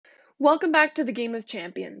Welcome back to the Game of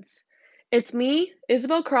Champions. It's me,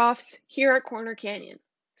 Isabel Crofts, here at Corner Canyon.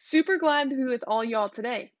 Super glad to be with all y'all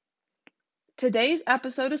today. Today's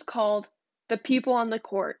episode is called The People on the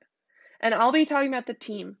Court, and I'll be talking about the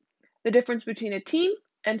team, the difference between a team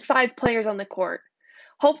and 5 players on the court.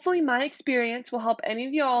 Hopefully, my experience will help any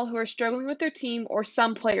of y'all who are struggling with their team or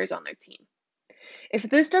some players on their team. If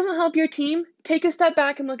this doesn't help your team, take a step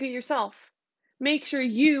back and look at yourself. Make sure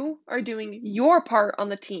you are doing your part on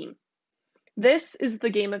the team. This is the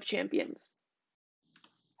Game of Champions.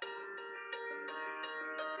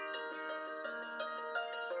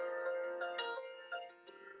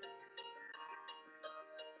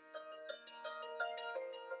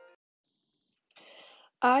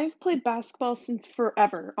 I've played basketball since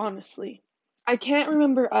forever, honestly. I can't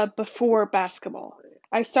remember a before basketball.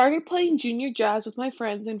 I started playing junior jazz with my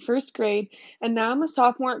friends in first grade, and now I'm a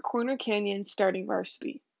sophomore at Corner Canyon starting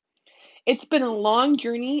varsity. It's been a long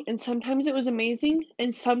journey, and sometimes it was amazing,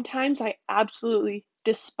 and sometimes I absolutely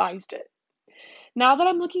despised it. Now that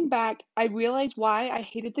I'm looking back, I realize why I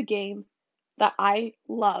hated the game that I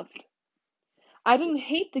loved. I didn't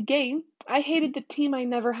hate the game, I hated the team I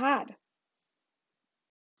never had.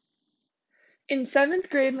 In 7th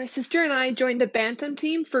grade, my sister and I joined a bantam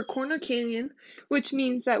team for Corner Canyon, which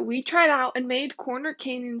means that we tried out and made Corner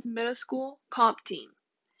Canyon's middle school comp team.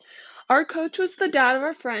 Our coach was the dad of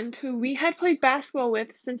our friend who we had played basketball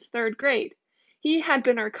with since 3rd grade. He had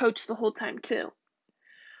been our coach the whole time, too.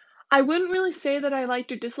 I wouldn't really say that I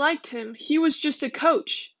liked or disliked him, he was just a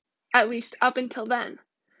coach, at least up until then.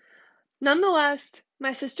 Nonetheless,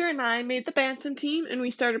 my sister and I made the bantam team and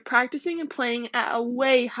we started practicing and playing at a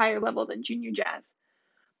way higher level than junior jazz.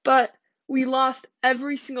 But we lost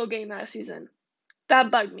every single game that season.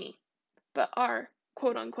 That bugged me. But our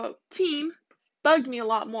quote unquote team bugged me a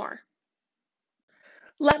lot more.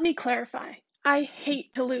 Let me clarify. I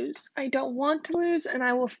hate to lose. I don't want to lose, and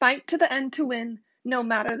I will fight to the end to win, no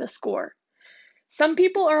matter the score. Some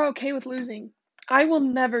people are okay with losing. I will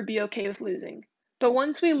never be okay with losing. But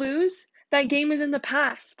once we lose, that game is in the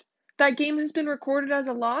past. That game has been recorded as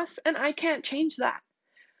a loss, and I can't change that.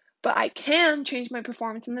 But I can change my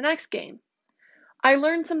performance in the next game. I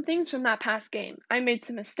learned some things from that past game. I made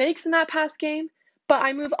some mistakes in that past game, but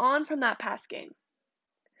I move on from that past game.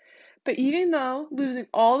 But even though losing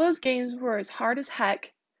all those games were as hard as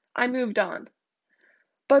heck, I moved on.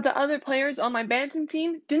 But the other players on my bantam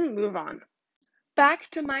team didn't move on. Back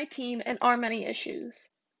to my team and our many issues.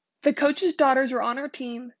 The coach's daughters were on our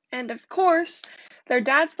team, and of course, their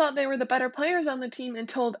dads thought they were the better players on the team and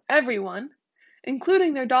told everyone,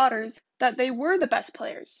 including their daughters, that they were the best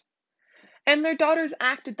players. And their daughters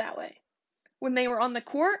acted that way. When they were on the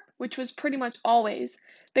court, which was pretty much always,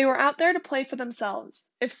 they were out there to play for themselves.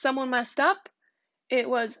 If someone messed up, it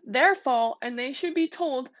was their fault and they should be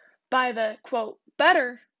told by the quote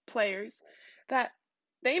better players that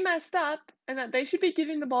they messed up and that they should be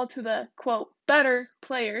giving the ball to the quote better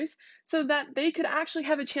players so that they could actually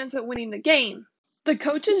have a chance at winning the game. The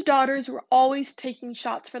coach's daughters were always taking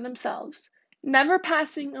shots for themselves, never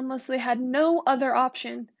passing unless they had no other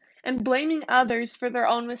option, and blaming others for their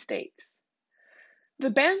own mistakes. The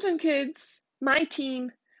Bantam kids, my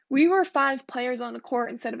team, we were 5 players on a court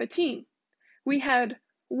instead of a team. We had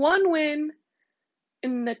 1 win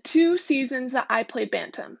in the 2 seasons that I played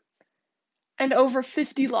Bantam, and over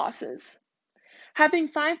 50 losses. Having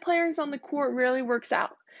 5 players on the court rarely works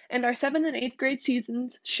out, and our 7th and 8th grade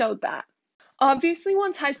seasons showed that. Obviously,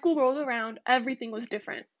 once high school rolled around, everything was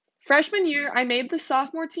different. Freshman year, I made the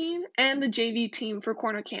sophomore team and the JV team for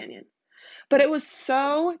Corner Canyon. But it was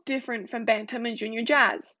so different from Bantam and Junior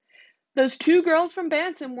Jazz. Those 2 girls from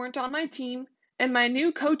Bantam weren't on my team, and my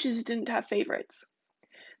new coaches didn't have favorites.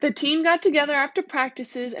 The team got together after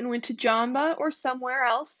practices and went to Jamba or somewhere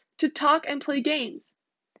else to talk and play games.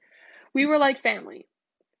 We were like family.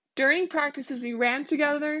 During practices, we ran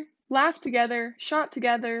together, laughed together, shot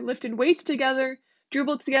together, lifted weights together,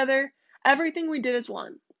 dribbled together. Everything we did as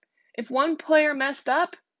one. If one player messed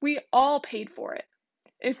up, we all paid for it.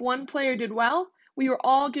 If one player did well, we were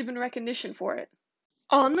all given recognition for it.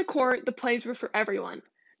 On the court, the plays were for everyone.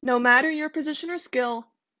 No matter your position or skill,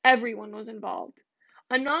 everyone was involved.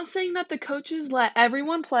 I'm not saying that the coaches let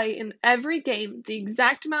everyone play in every game the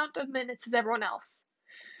exact amount of minutes as everyone else.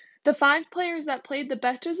 The 5 players that played the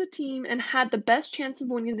best as a team and had the best chance of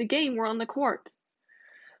winning the game were on the court.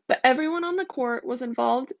 But everyone on the court was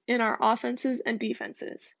involved in our offenses and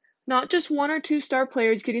defenses, not just 1 or 2 star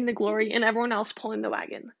players getting the glory and everyone else pulling the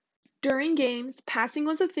wagon. During games, passing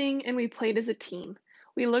was a thing and we played as a team.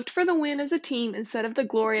 We looked for the win as a team instead of the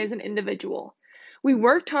glory as an individual. We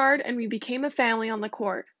worked hard and we became a family on the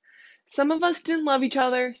court. Some of us didn't love each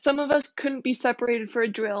other, some of us couldn't be separated for a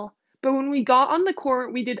drill, but when we got on the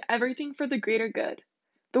court, we did everything for the greater good.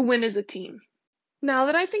 The win as a team. Now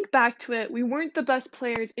that I think back to it, we weren't the best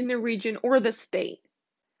players in the region or the state.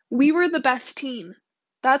 We were the best team.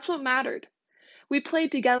 That's what mattered. We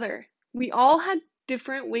played together. We all had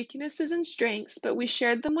different weaknesses and strengths, but we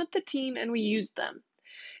shared them with the team and we used them.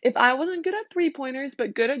 If I wasn't good at three-pointers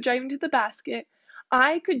but good at driving to the basket,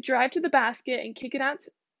 I could drive to the basket and kick it out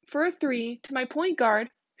for a three to my point guard,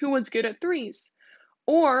 who was good at threes.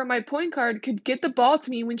 Or my point guard could get the ball to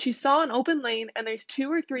me when she saw an open lane and there's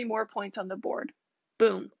 2 or 3 more points on the board.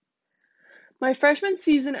 Boom. My freshman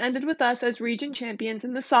season ended with us as region champions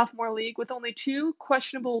in the sophomore league with only 2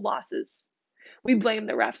 questionable losses. We blame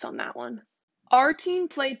the refs on that one. Our team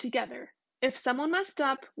played together. If someone messed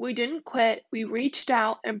up, we didn't quit, we reached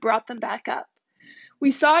out and brought them back up.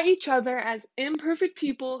 We saw each other as imperfect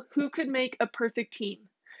people who could make a perfect team,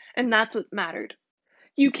 and that's what mattered.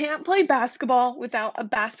 You can't play basketball without a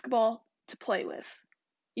basketball to play with.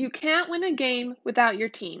 You can't win a game without your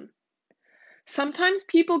team. Sometimes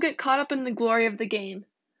people get caught up in the glory of the game,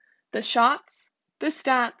 the shots, the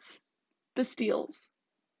stats, the steals.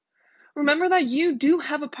 Remember that you do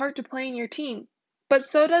have a part to play in your team, but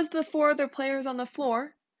so does the 4 other players on the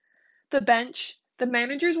floor, the bench, the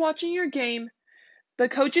managers watching your game, the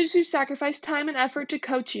coaches who sacrifice time and effort to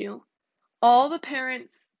coach you, all the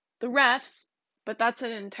parents, the refs, but that's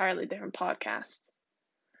an entirely different podcast.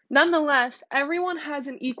 Nonetheless, everyone has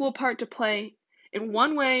an equal part to play in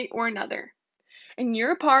one way or another. And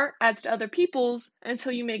your part adds to other people's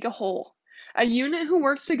until you make a whole, a unit who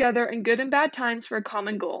works together in good and bad times for a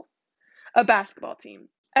common goal, a basketball team.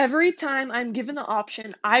 Every time I'm given the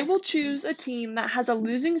option, I will choose a team that has a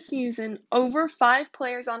losing season over 5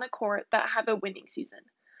 players on a court that have a winning season.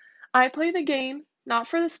 I play the game, not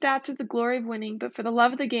for the stats or the glory of winning, but for the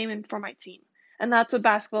love of the game and for my team. And that's what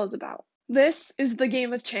basketball is about. This is the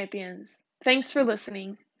Game of Champions. Thanks for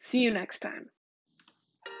listening. See you next time.